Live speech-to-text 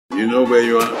You know where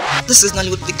you are? This is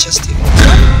Nollywoodpicturestv.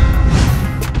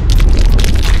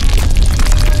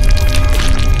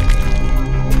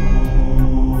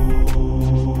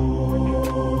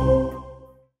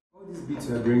 All these beats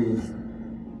you are bringing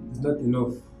is not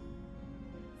enough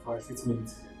for our treatment.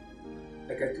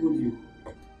 Like I told you,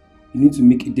 you need to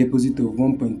make a deposit of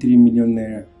 1.3 million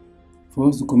naira for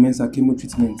us to commence our chemo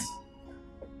treatment.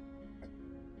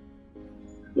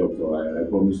 Doctor, I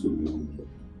promise to be good.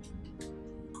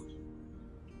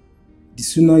 The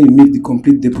sooner you make the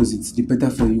complete deposit, the better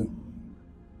for you.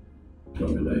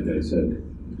 Like I said,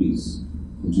 please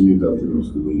continue helping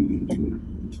us the way you've been doing.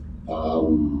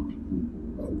 I'll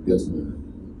get there.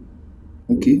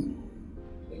 Okay?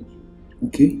 Thank you.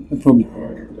 Okay, no problem.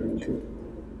 Alright, thank you.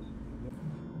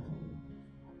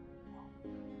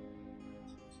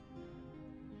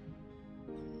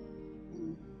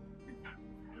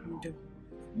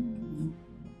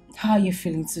 How are you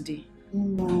feeling today?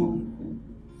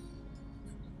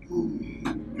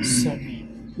 Sorry.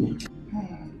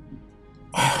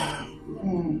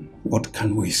 What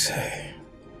can we say?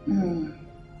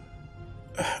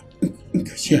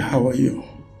 Nkechi, how are you?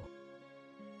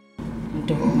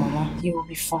 Don't worry, Mama. You will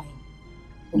be fine.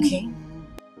 Okay?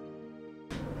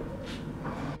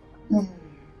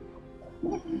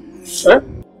 Sir?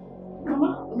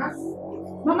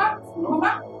 Mama!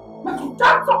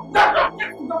 Doctor!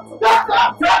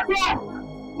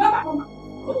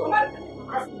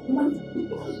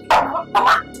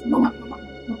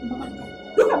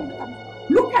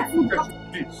 Look at me!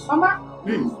 Please. Mama!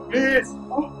 Please.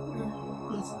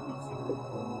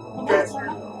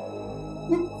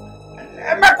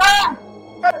 Emeka!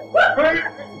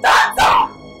 Doctor!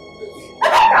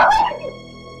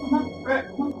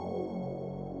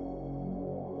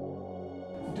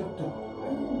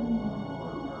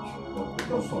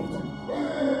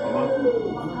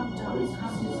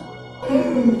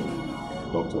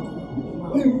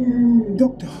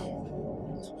 Doctor.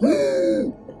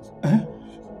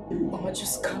 Mama,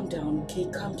 just calm down, okay?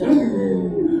 Calm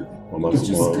down. Mama,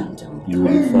 Just calm down. you will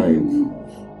be fine.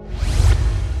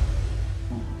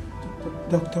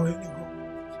 Doctor,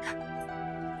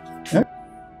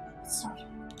 Sorry.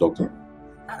 Doctor?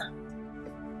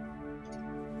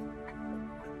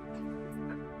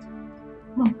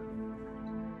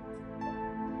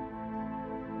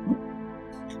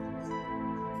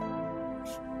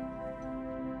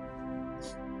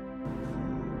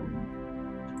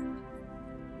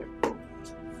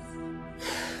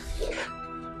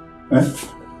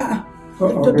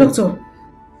 Doctor,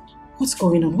 what's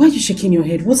going on? Why are you shaking your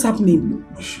head? What's happening?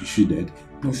 Is she dead?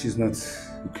 No, she's not.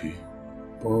 Okay.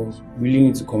 But we really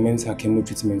need to commence her chemo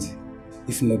treatment.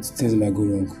 If not, things might go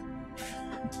wrong.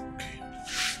 Okay.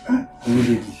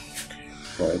 Immediately.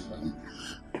 Alright,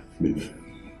 baby.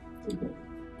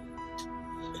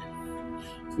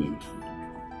 Baby.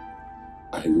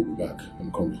 I will be back.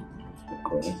 I'm coming.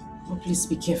 Alright? Oh, please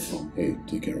be careful. Hey,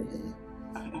 take care of me.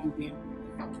 I will.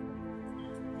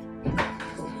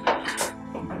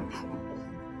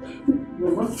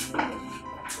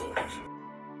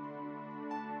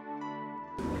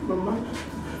 Mama.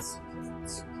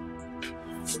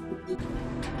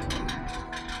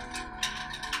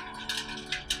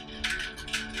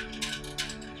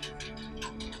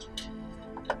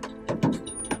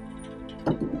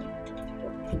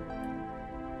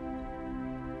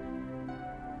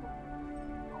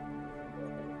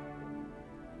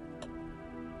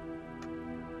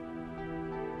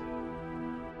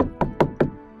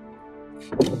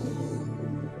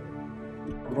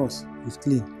 Boss, it's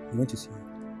clean. We want to see you.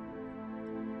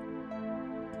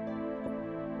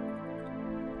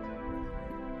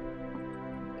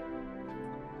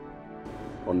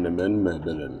 On the men, my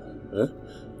belly.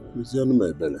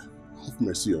 Have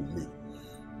mercy on me.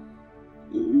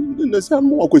 The same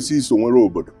more could see somewhere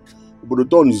over. But the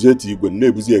ton is yet when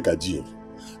neighbors here. I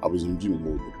was in Jim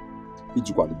mode.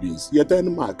 Each one beans, yet any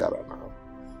marker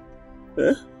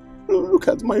now. Look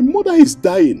at my mother is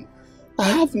dying. I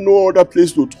have no other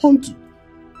place to turn to.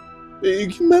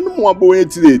 It's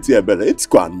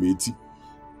gone, matey.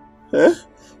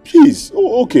 Please,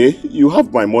 okay, you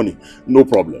have my money, no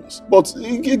problems. But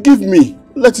give me,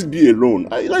 let it be a loan.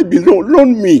 Let it be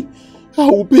loan me. I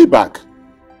will pay back.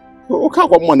 Okay,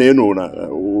 what money you know now?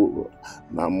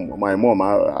 My mom,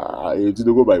 I did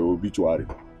go by obituary.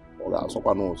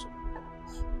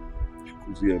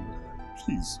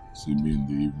 Please, see me in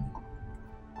the evening.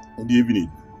 In the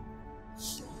evening.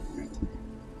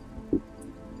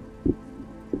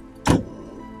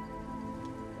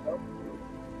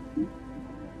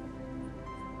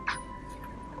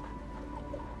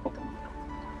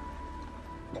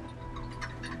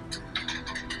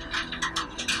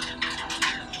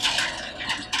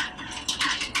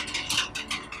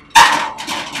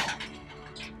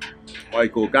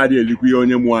 like Okadi elikwi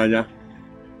onye mu anya.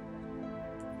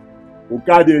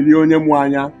 Okadi eli onye mu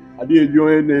anya, adi eli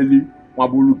onye na-eli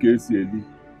mabulu ka esi eli.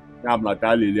 Ya bụ na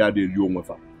ka eli adi eli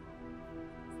onwefa.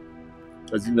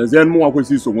 Lezen mu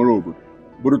akwesi so nwere obodo.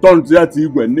 Obodo tọntụ ya ti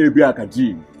igwe na-ebi aka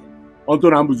ji. Ọntụ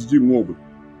na mbụzi ji nwe obodo.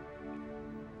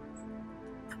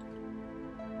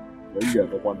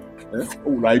 What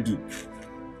will I do?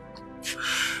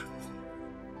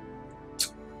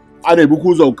 I never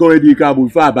could have carried the car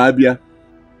with far babia.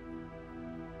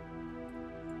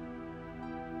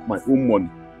 My own money.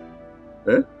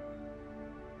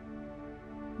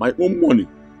 My own money.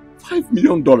 $5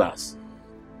 million.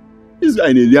 This guy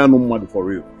in Eliano money for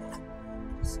real.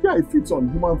 This guy fits on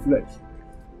human flesh.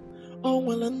 Oh,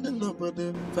 well, and then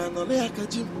nobody finally I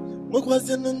catch him. What was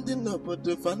the ending of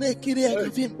the funny kitty I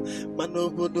give him? Man,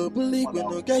 nobody believe when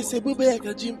no guy say, Bube, I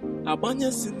catch him. A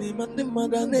banyas in him and the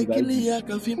mother, Nekili, I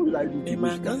give him. A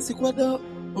man can see what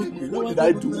did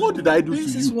I do? What did I do to you?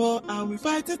 This is what I will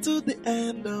fight it to the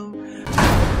end of.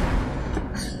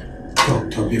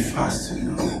 Doctor, be fast,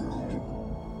 you know.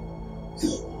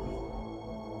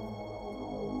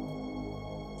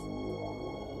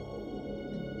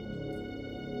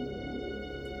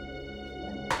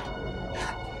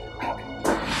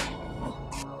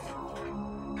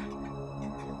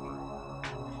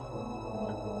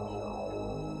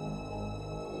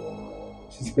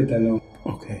 She's better now.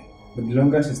 Okay. But the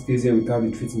longer she stays here without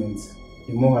the treatment,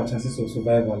 the more her chances of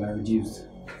survival are reduced.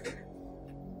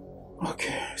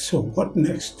 Okay, so what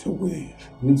next? We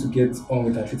need to get on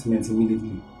with her treatment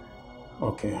immediately.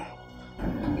 Okay.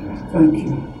 Thank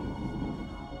you.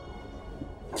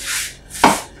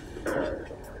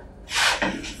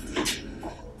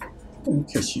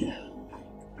 Nkechi,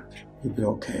 you'll be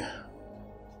okay.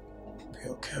 You'll be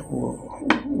okay.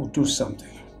 We'll do something.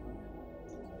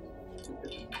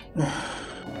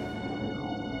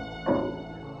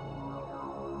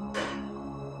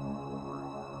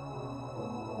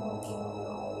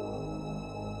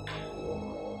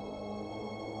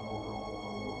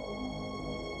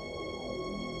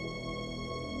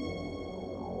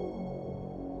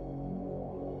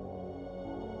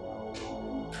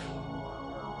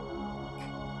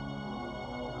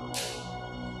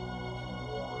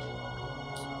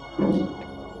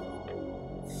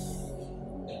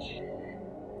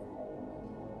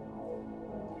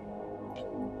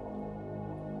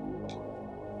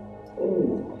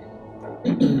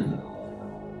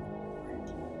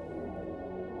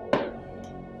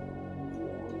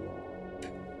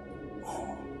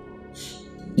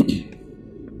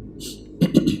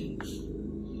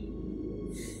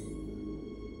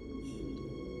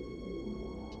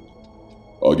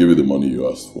 I'll give you the money you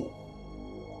asked for.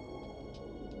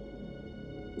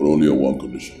 But only on one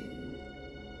condition.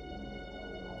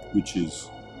 Which is?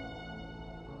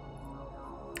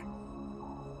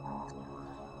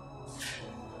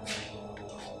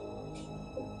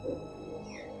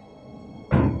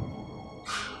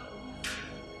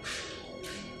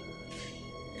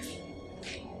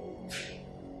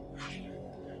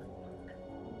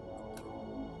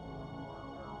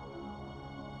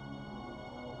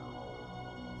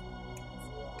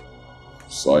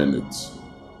 Sign it.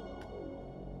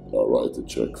 I'll write a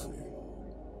check for you.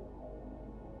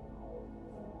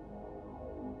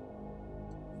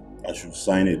 I should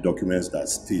sign a document that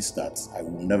states that I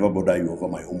will never bother you over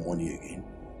my own money again.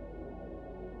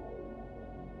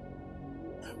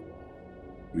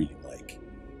 Really, Mike.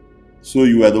 So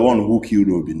you were the one who killed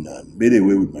Obin and made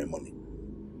away with my money.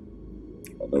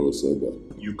 I never said that.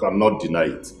 You cannot deny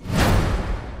it.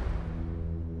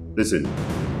 Listen.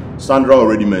 Sandra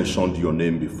already mentioned your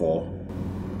name before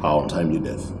her untimely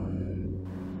death.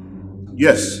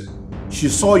 Yes, she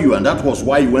saw you and that was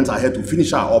why you went ahead to finish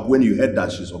her up when you heard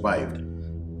that she survived.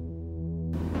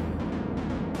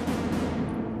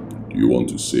 Do you want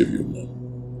to save your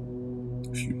mom?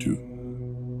 If you do,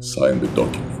 sign the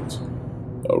document.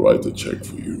 I'll write a check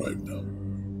for you right now.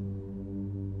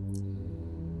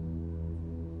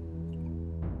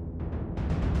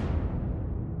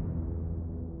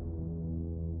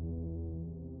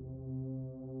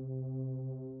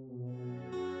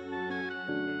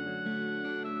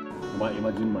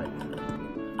 Imagine Mike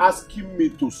asking me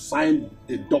to sign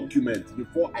a document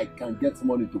before I can get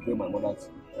money to pay my mother's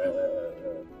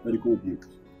medical bills.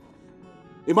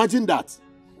 Imagine that.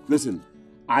 Listen,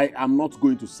 I am not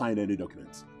going to sign any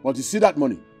documents. But you see that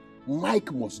money?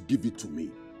 Mike must give it to me.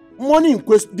 Money in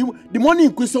question, the money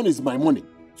in question is my money.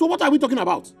 So what are we talking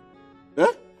about?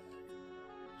 Eh?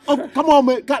 Oh, come on,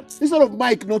 man. Instead of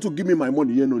Mike not to give me my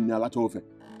money, you know,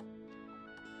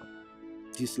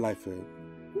 this life,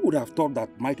 who would have thought that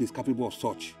Mike is capable of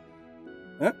such?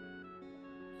 Eh?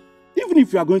 even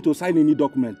if you are going to sign any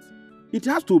document, it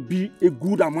has to be a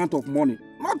good amount of money,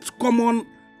 not common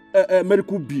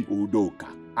medical bill. Udoka,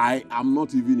 I am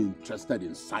not even interested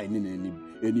in signing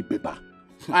any paper.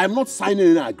 I am not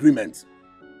signing any agreement.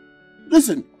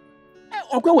 Listen,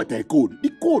 okay with the code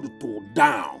tore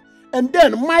down. And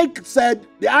then Mike said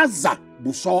the Aza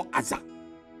Buso Aza.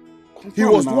 He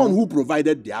was the one who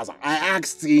provided the Aza. I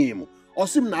asked him,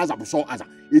 Osim Naza Buso Aza.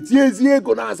 It's easy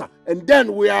go Naza. And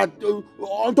then we are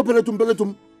on top of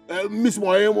Peletum, Miss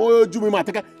Moemo, Jumi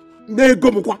Mataka,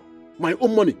 Negomukwa, my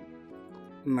own money.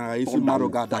 Nah, it's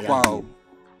Maroga.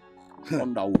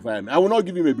 I will not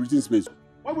give him a breathing space.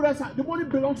 Why would I say? The money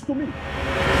belongs to me.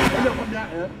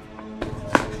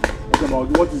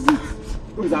 What is it?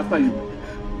 Who is after you?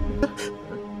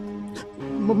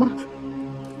 Mama.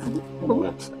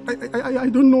 I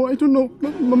don't know.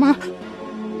 Mama.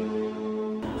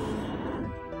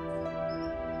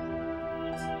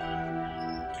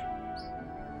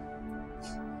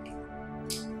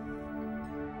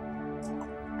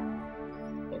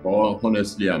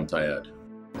 Honestly, I'm tired.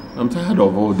 I'm tired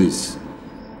of all this.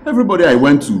 Everybody I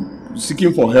went to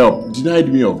seeking for help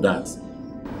denied me of that.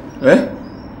 Eh?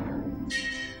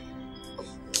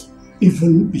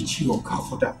 Even Uju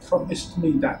okoli promised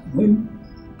me that when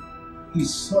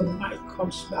his son Mike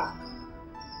comes back,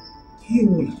 he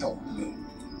will help me.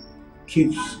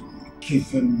 Keeps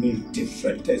giving me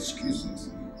different excuses.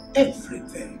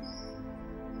 Everything.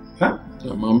 Huh?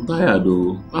 I'm tired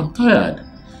though. I'm tired.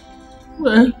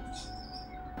 Well,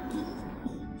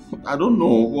 I don't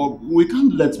know. Well, we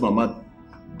can't let Mama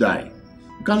die.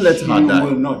 We can't let her die. She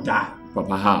will not die.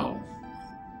 Papa, how?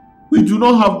 We do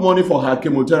not have money for her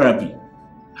chemotherapy.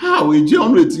 How? Is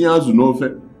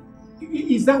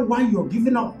that why you're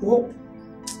giving up hope?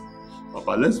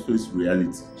 Papa, let's face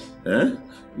reality. Eh?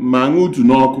 Mangu to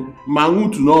Noku.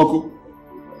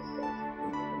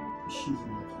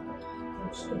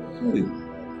 Hey.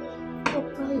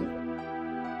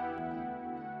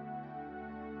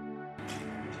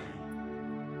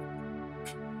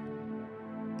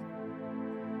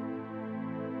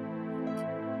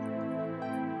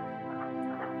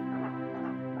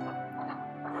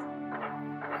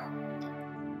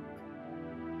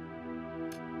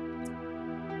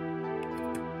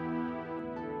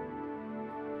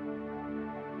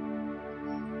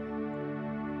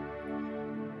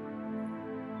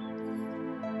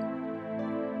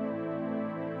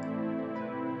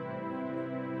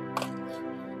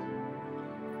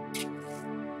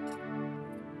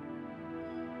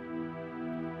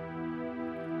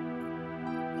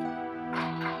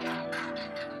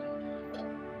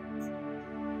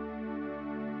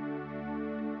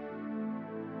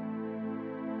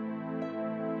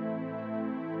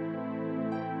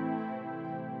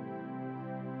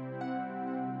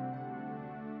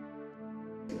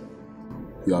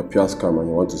 You appear scam and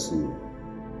you want to see me.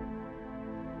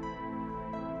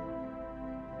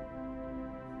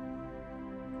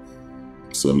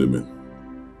 Send him in.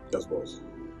 Yes, boss.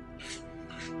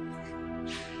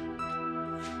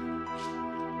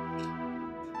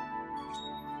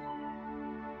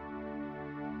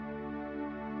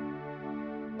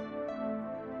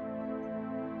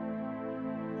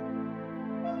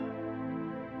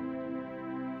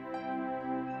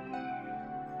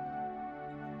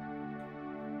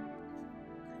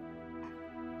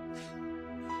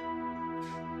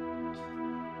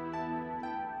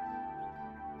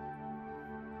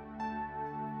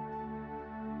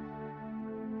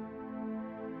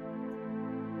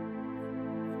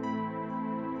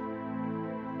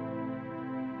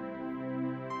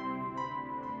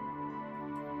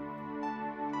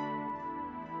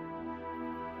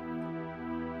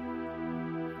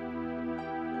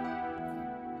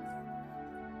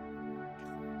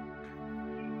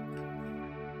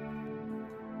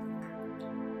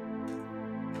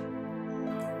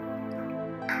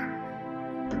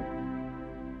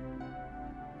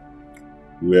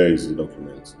 Where is the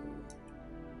document?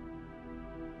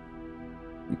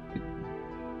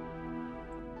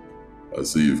 I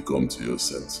see you've come to your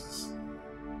senses.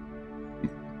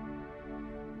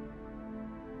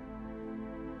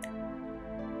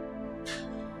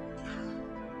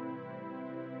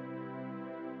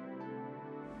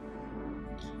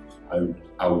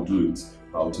 I will do it.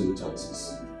 I'll take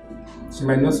chances. She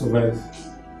might not survive.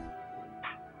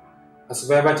 Her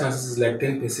survival chances is like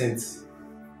 10%.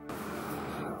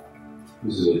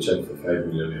 This is a check for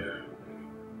 5 million.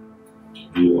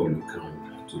 Do all you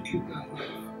can to keep that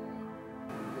alive.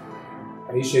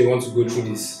 Are you sure you want to go through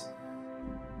this?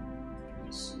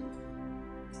 Yes.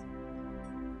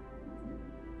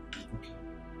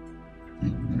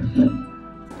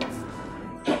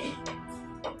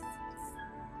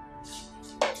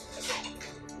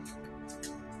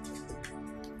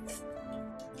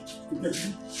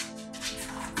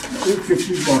 If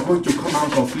you are going to come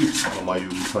out of it Mama, you'll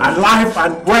be fine. alive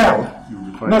and well, You'll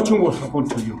be fine. nothing will happen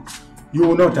to you. You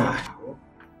will not die.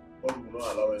 God will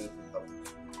not allow anything to happen.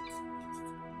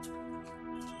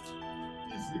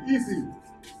 Easy.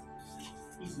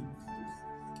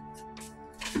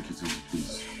 Take it easy,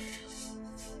 please.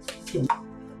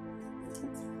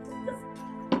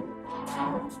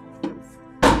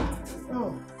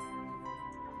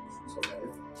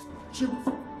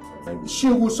 She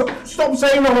will stop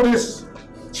saying all this.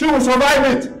 She will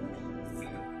survive it.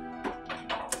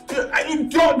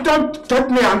 Don't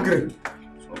get me angry.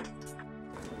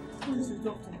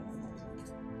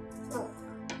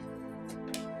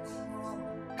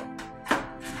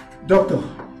 Doctor.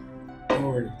 Don't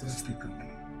worry, don't stay calm.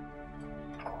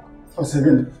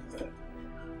 Oselengi.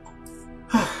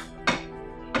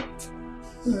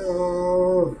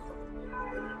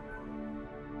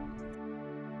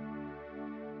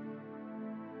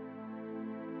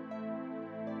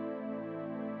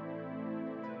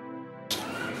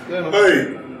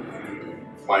 Hey!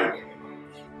 Mike.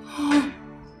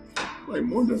 My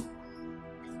mother.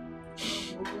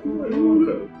 My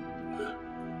mother.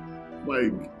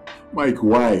 Mike,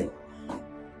 why?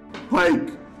 Mike,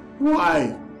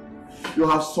 why? You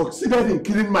have succeeded in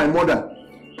killing my mother.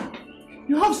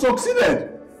 You have succeeded.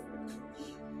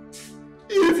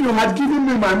 If you had given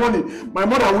me my money, my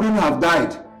mother wouldn't have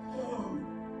died.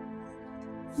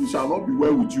 It shall not be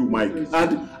well with you, Mike.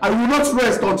 And I will not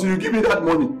rest until you give me that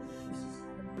money.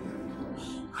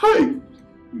 Hi.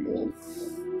 Mom.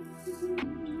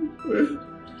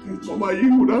 Mama,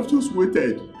 you would have just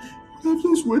waited. You would have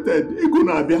just waited. Ego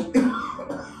Nabia.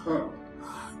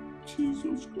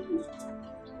 Jesus Christ.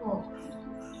 Oh.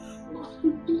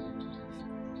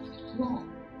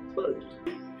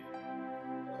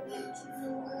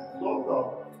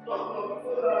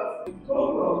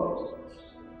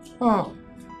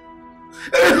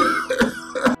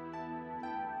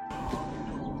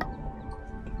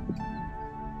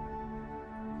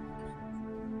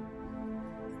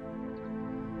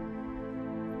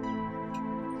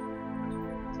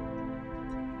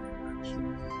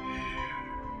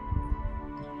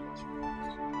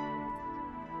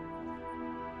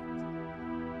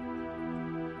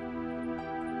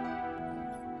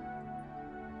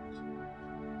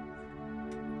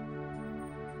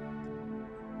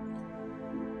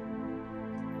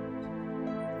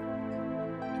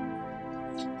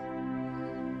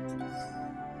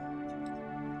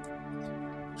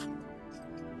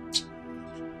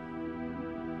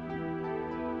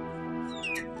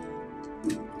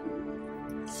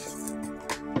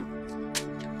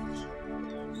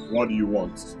 What do you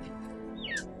want?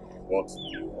 What do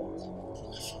you want?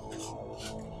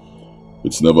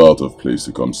 It's never out of place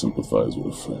to come sympathize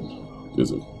with a friend,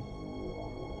 is it?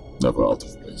 Never out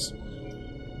of place.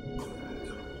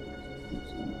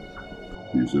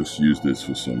 You just use this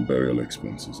for some burial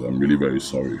expenses. I'm really very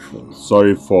sorry for...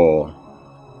 Sorry for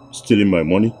stealing my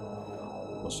money?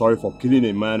 Or sorry for killing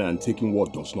a man and taking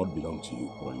what does not belong to you?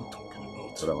 What are you talking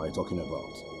about? What am I talking about?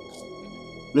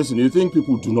 Listen, you think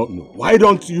people do not know. Why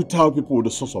don't you tell people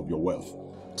the source of your wealth?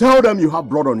 Tell them you have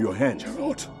blood on your hand.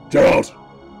 Gerald!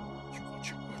 You watch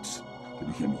your words. Can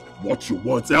you hear me? Watch your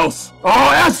words, else!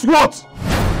 Oh, else what?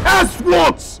 Else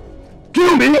what?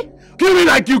 Kill me? Kill me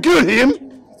like you killed him?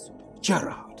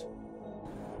 Gerald,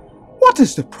 what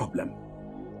is the problem?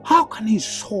 How can he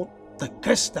insult the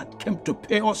guest that came to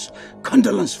pay us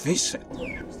condolence visit?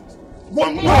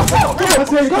 One more! Please!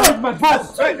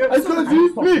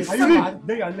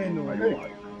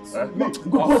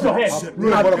 Go put your head.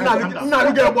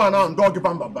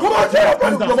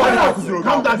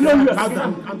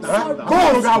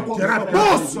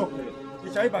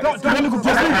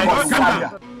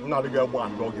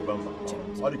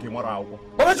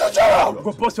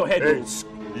 Go post your head. Hey,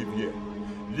 leave here.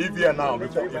 Leave here now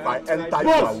before if I enter you,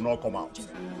 I will not come out.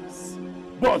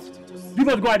 Boss, give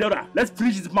us go Adora. Let's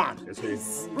finish this man.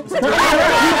 Yes. Come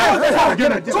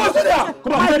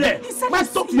on, there.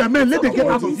 Let's talk to your men. Let them get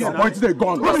out of here. Point their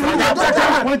gun.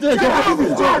 Point their gun.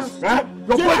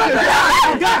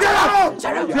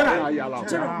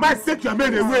 Mike, take your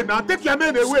men away now. Take your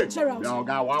men away.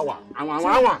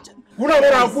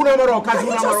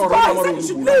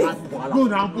 Go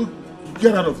now.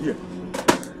 Get out of here.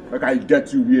 Like I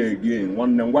get you here again.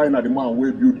 One then why not the man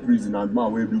will build prison and the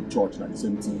man will build church at the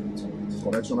same thing?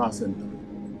 Correctional center.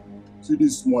 See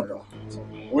this mother.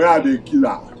 Where are the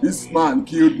killer? This man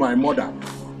killed my mother.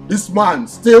 This man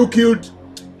still killed.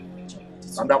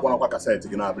 And that one like I said,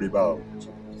 you know, about.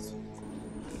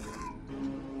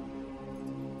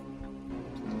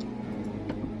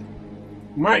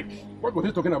 Mike, What was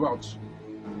he talking about?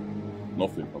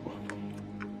 Nothing, Papa.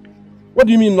 What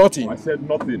do you mean nothing? I said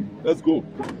nothing. Let's go.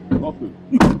 Nothing.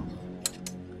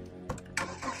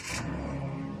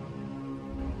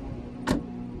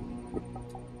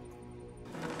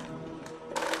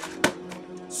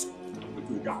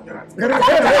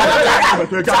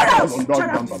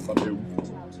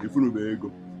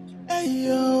 Hey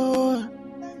yo,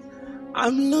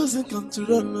 I'm losing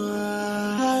control.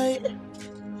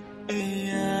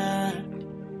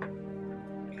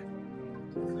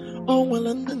 Oh, well,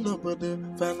 and then nobody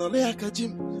finally I catch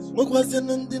him. What was in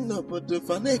the nobody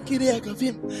fanekiri I catch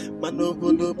him. Man,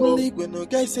 nobody believe when no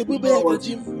guy say, Bube, I catch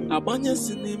him. A banya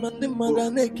cinema and the mother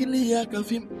nekili I catch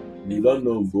him. You don't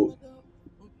know, Mbo.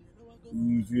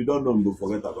 If you don't know, Mbo,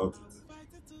 forget about it.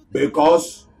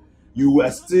 Because you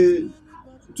were still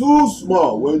too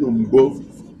small when Mbo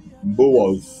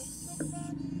was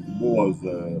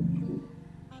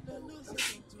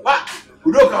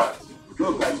Udoka,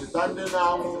 she's standing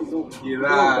now.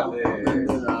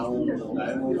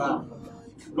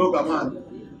 Look, man.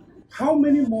 How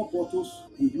many more bottles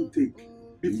will you take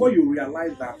before you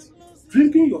realize that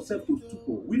drinking yourself to stupor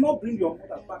will not bring your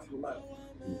mother back to life?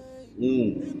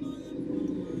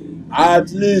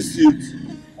 At least it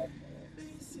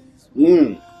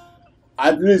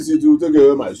will take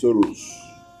away my sorrows.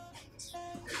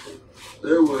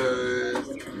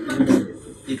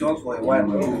 It was for a while.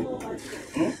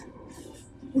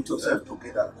 Put yourself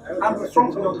together. I'm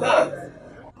strong for your dad.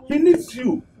 He needs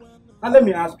you. And let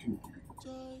me ask you,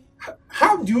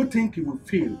 how do you think he will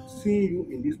feel seeing you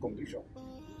in this condition?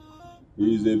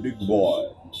 He is a big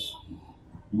boy.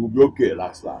 He will be okay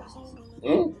last. What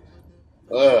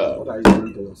are you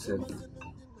doing to yourself?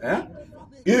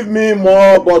 Give me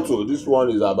more bottle. This one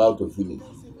is about to finish.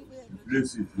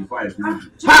 Place it before I finish.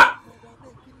 Ha!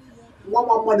 One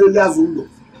man only has window.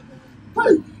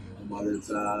 Hey!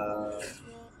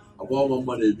 About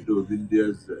man they do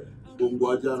Indians.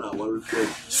 Bongwajan and one say.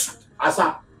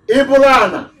 Asa,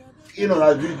 Ibrana.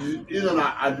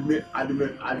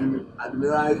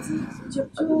 Admiralty.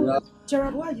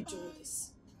 Gerard, why are you doing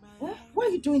this? Huh? Why are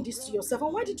you doing this to yourself?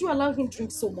 And why did you allow him to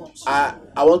drink so much? I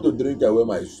want to drink away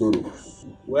my sorrows.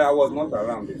 Well, I was not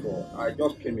around before. I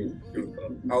just came in.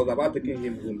 I was about taking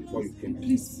him home before you came.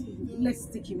 Please, let's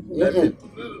take him home. No.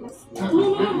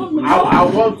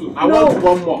 I want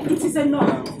one more. It is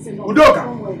enough. Udoka.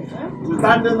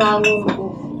 Standing now.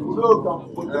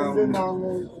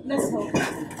 Let's go.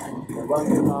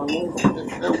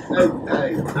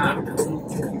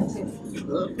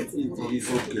 It's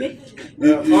okay.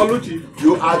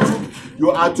 You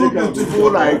are too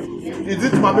beautiful. Like, is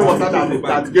it mommy water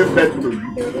that gave birth to you?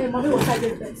 Mommy water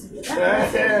gave birth to you.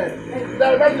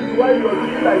 That is why you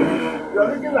are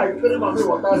looking like three mommy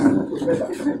water together.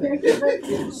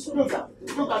 Look,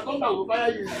 come back, we'll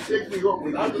fire you. Take me home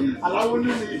without allowing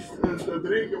me to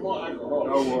drink more alcohol.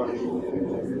 Don't worry.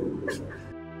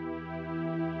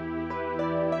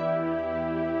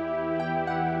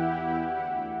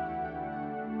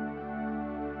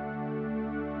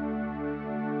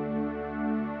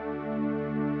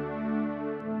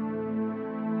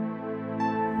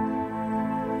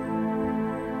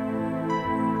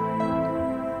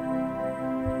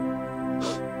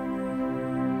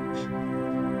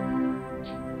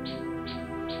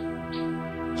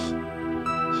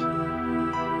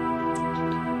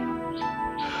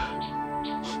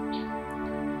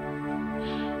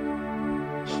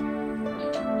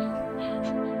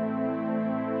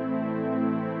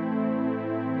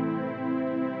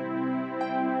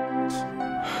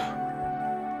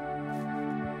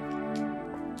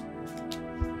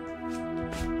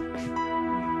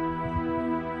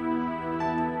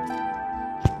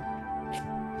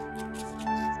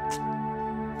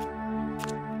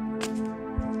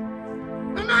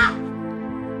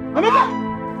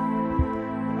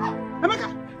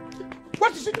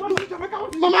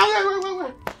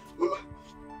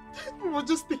 Mama,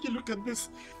 just take a look at this.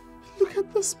 Look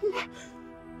at this, Mama.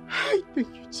 Hi,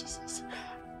 thank you, Jesus.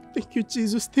 Thank you,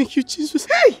 Jesus. Thank you, Jesus.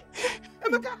 Hey!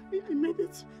 Emeka, I made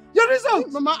it. Your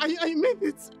results! Mama, I made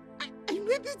it. I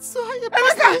made it, so I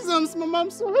passed the exams, Mama.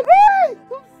 I'm sorry. Hey!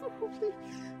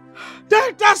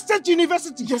 Delta State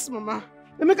University. Yes, Mama.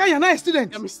 Emeka, you're not a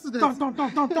student. I'm a student. Turn.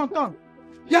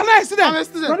 You're not a student. I'm a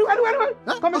student.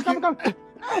 Wait. Come.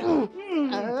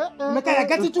 Emeka, you're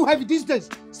getting too heavy these days.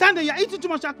 Stand there, you're eating too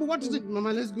much apple. What is it?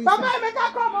 Mama, let's go. Come on,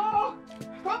 Emeka, come on.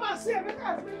 Come and see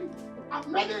Emeka. I've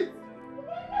made it.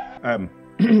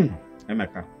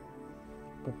 Emeka.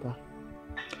 Papa.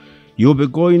 You'll be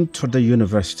going to the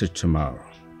university tomorrow.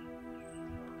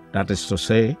 That is to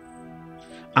say,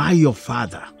 I, your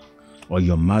father, or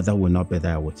your mother will not be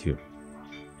there with you.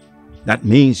 That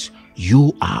means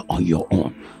you are on your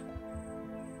own.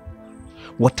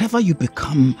 Whatever you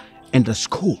become in the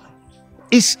school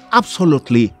is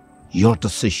absolutely your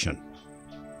decision.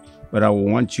 But I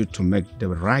want you to make the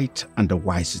right and the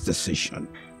wisest decision.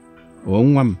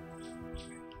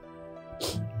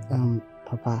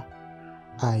 Papa,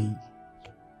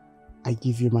 I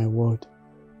give you my word.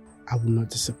 I will not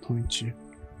disappoint you.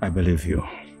 I believe you.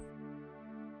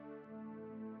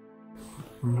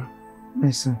 Mama,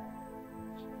 listen.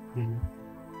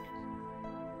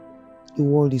 The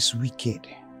world is wicked.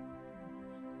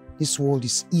 This world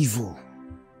is evil.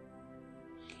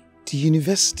 The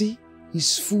university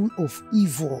is full of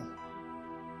evil.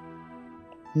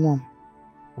 Mom,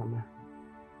 Mama,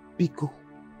 Biko,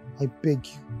 I beg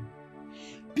you,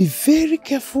 be very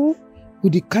careful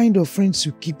with the kind of friends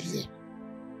you keep there.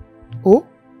 Oh,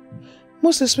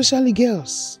 most especially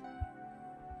girls.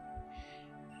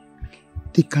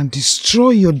 They can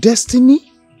destroy your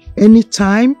destiny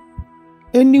anytime,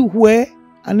 anywhere,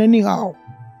 and anyhow.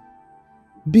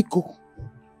 Biko,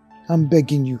 I'm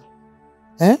begging you.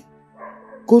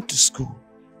 Go to school.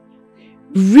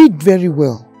 Read very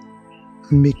well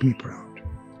and make me proud.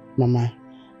 Mama,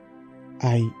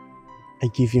 I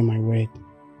give you my word.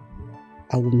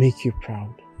 I will make you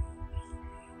proud.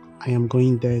 I am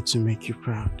going there to make you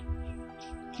proud.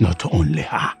 Not only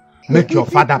her. Make your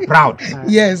father proud.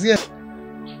 Yes, yes.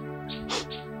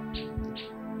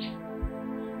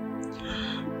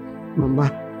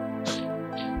 Mama,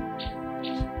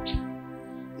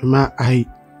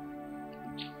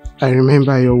 I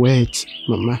remember your words,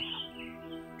 Mama,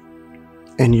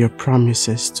 and your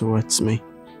promises towards me.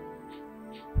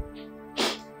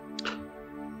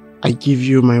 I give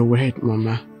you my word,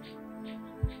 Mama.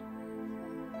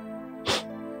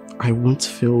 I won't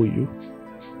fail you.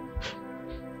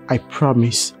 I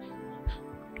promise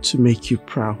to make you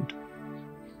proud.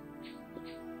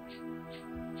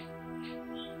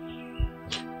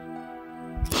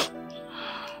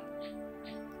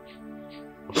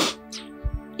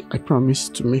 I promise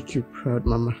to make you proud,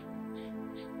 Mama.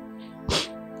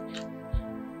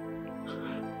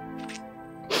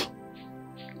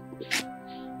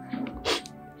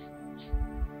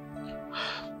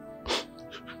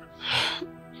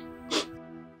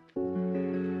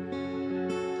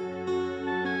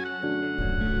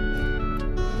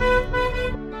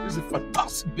 This is a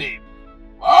fantastic babe.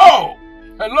 Oh,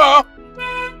 hello.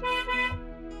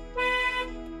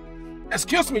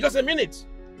 Excuse me, just a minute.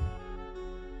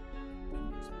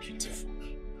 Beautiful.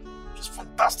 She's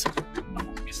fantastic. I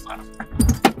won't miss her.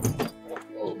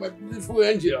 Oh, my beautiful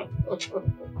angel.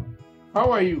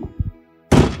 How are you?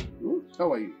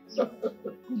 How are you?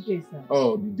 Good day, sir.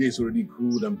 Oh, the day is already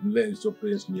good and blessed. Your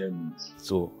parents near me.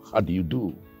 So, how do you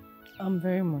do? I'm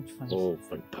very much fine. Oh,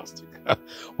 fantastic.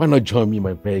 Why not join me in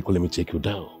my vehicle? Let me take you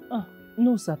down. Oh,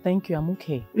 no, sir. Thank you. I'm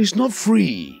okay. It's not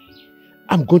free.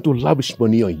 I'm going to lavish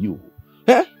money on you.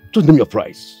 Eh? Just name your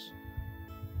price.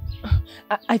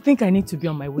 I think I need to be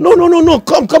on my way. No.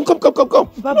 Come.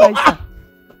 Bye-bye, sir.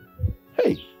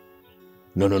 Hey.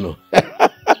 No.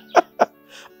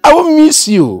 I won't miss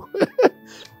you.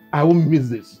 I won't miss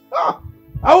this.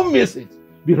 I won't miss it.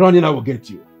 Be running, I will get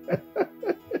you.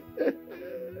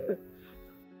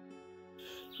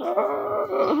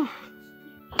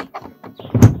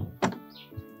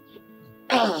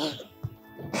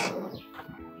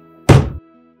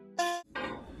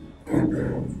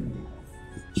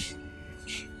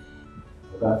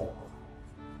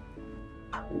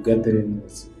 We'll get there in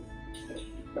minutes.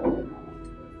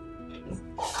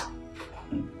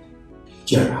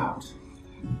 Gerald,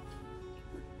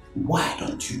 why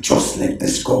don't you just let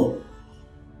this go?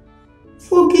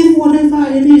 Forgive whatever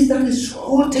it is that is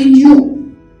hurting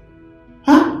you.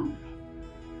 Huh?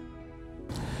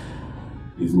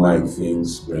 If my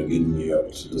things bringing me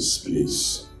up to this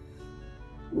place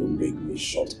will make me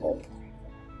shut up,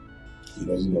 he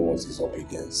doesn't know what he's up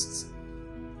against.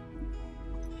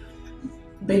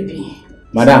 Baby.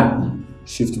 Madam,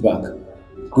 shift back.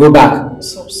 Go back.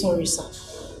 Sorry, sir.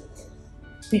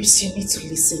 Babes, you need to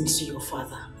listen to your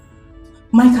father.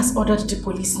 Mike has ordered the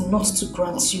police not to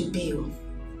grant you bail.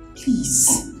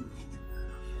 Please.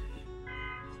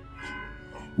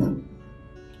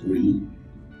 Really?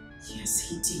 Yes,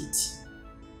 he did.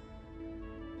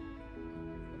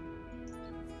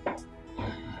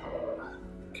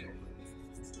 Okay.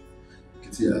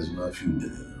 Kitty has not few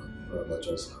about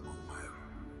just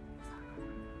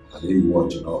and then you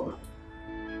watch it all.